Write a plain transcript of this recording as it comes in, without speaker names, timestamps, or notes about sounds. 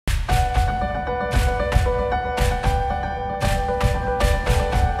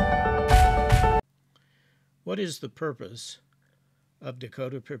What is the purpose of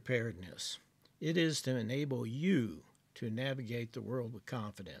Dakota Preparedness? It is to enable you to navigate the world with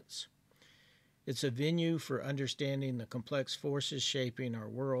confidence. It's a venue for understanding the complex forces shaping our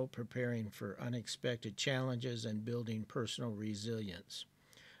world, preparing for unexpected challenges, and building personal resilience.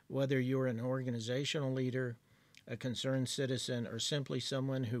 Whether you're an organizational leader, a concerned citizen, or simply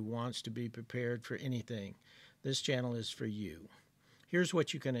someone who wants to be prepared for anything, this channel is for you. Here's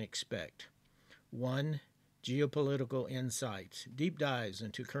what you can expect. 1. Geopolitical insights, deep dives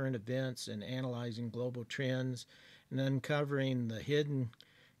into current events and analyzing global trends and uncovering the hidden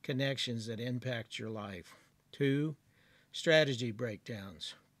connections that impact your life. 2. Strategy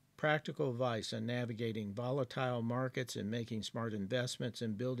breakdowns, practical advice on navigating volatile markets and making smart investments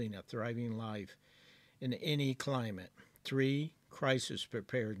and building a thriving life in any climate. 3. Crisis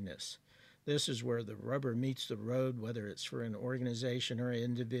preparedness. This is where the rubber meets the road, whether it's for an organization or an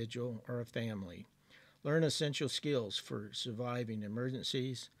individual or a family. Learn essential skills for surviving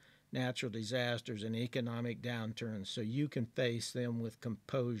emergencies, natural disasters, and economic downturns so you can face them with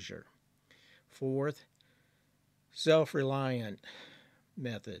composure. 4th, self-reliant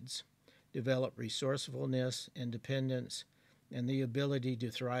methods. Develop resourcefulness, independence, and the ability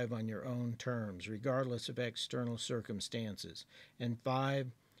to thrive on your own terms, regardless of external circumstances. And 5,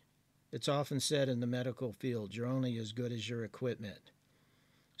 it's often said in the medical field, you're only as good as your equipment.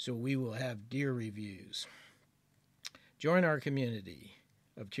 So we will have deer reviews. Join our community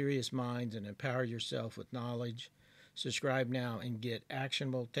of curious minds and empower yourself with knowledge. Subscribe now and get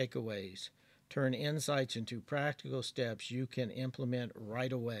actionable takeaways. Turn insights into practical steps you can implement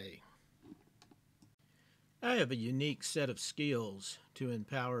right away. I have a unique set of skills to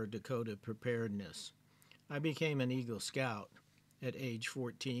empower Dakota preparedness. I became an Eagle Scout at age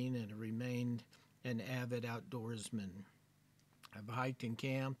 14 and remained an avid outdoorsman. I've hiked and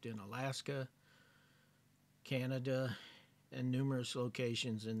camped in Alaska, Canada, and numerous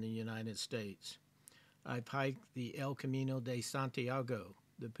locations in the United States. I've hiked the El Camino de Santiago,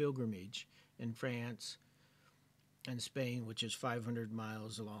 the pilgrimage, in France and Spain, which is 500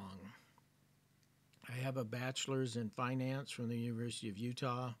 miles long. I have a bachelor's in finance from the University of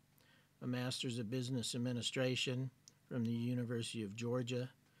Utah, a master's of business administration from the University of Georgia.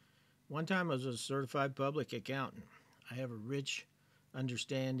 One time I was a certified public accountant. I have a rich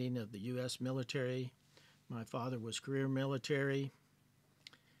understanding of the U.S. military. My father was career military.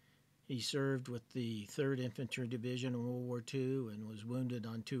 He served with the 3rd Infantry Division in World War II and was wounded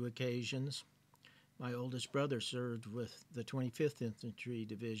on 2 occasions. My oldest brother served with the 25th Infantry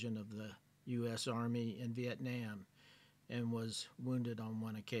Division of the U.S. Army in Vietnam and was wounded on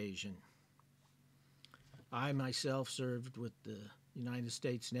 1 occasion. I myself served with the United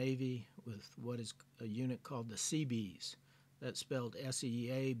States Navy with what is a unit called the Seabees. That's spelled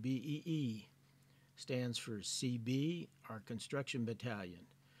S-E-A-B-E-E. Stands for CB, our construction battalion.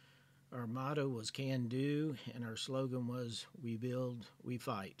 Our motto was "Can Do," and our slogan was "We build, we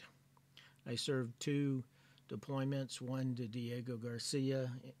fight." I served 2 deployments, one to Diego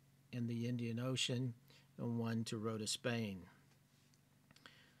Garcia in the Indian Ocean and one to Rota, Spain.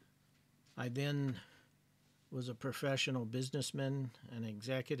 I then was a professional businessman and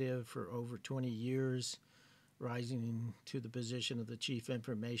executive for over 20 years, rising to the position of the Chief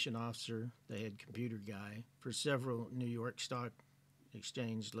Information Officer, the head computer guy, for several New York Stock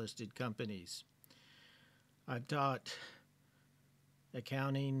Exchange-listed companies. I've taught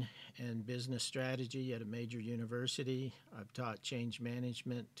accounting and business strategy at a major university. I've taught change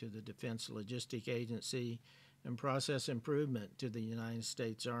management to the Defense Logistic Agency and process improvement to the United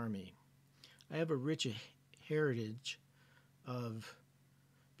States Army. I have a rich heritage of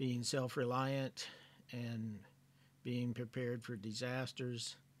being self-reliant and being prepared for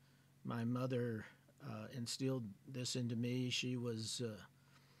disasters. My mother instilled this into me. She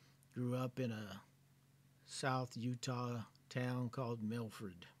grew up in a South Utah town called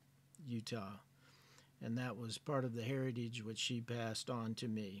Milford, Utah, and that was part of the heritage which she passed on to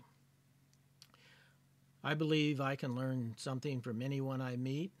me. I believe I can learn something from anyone I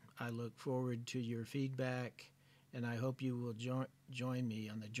meet. I look forward to your feedback, and I hope you will join me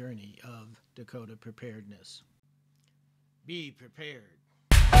on the journey of Dakota Preparedness. Be prepared.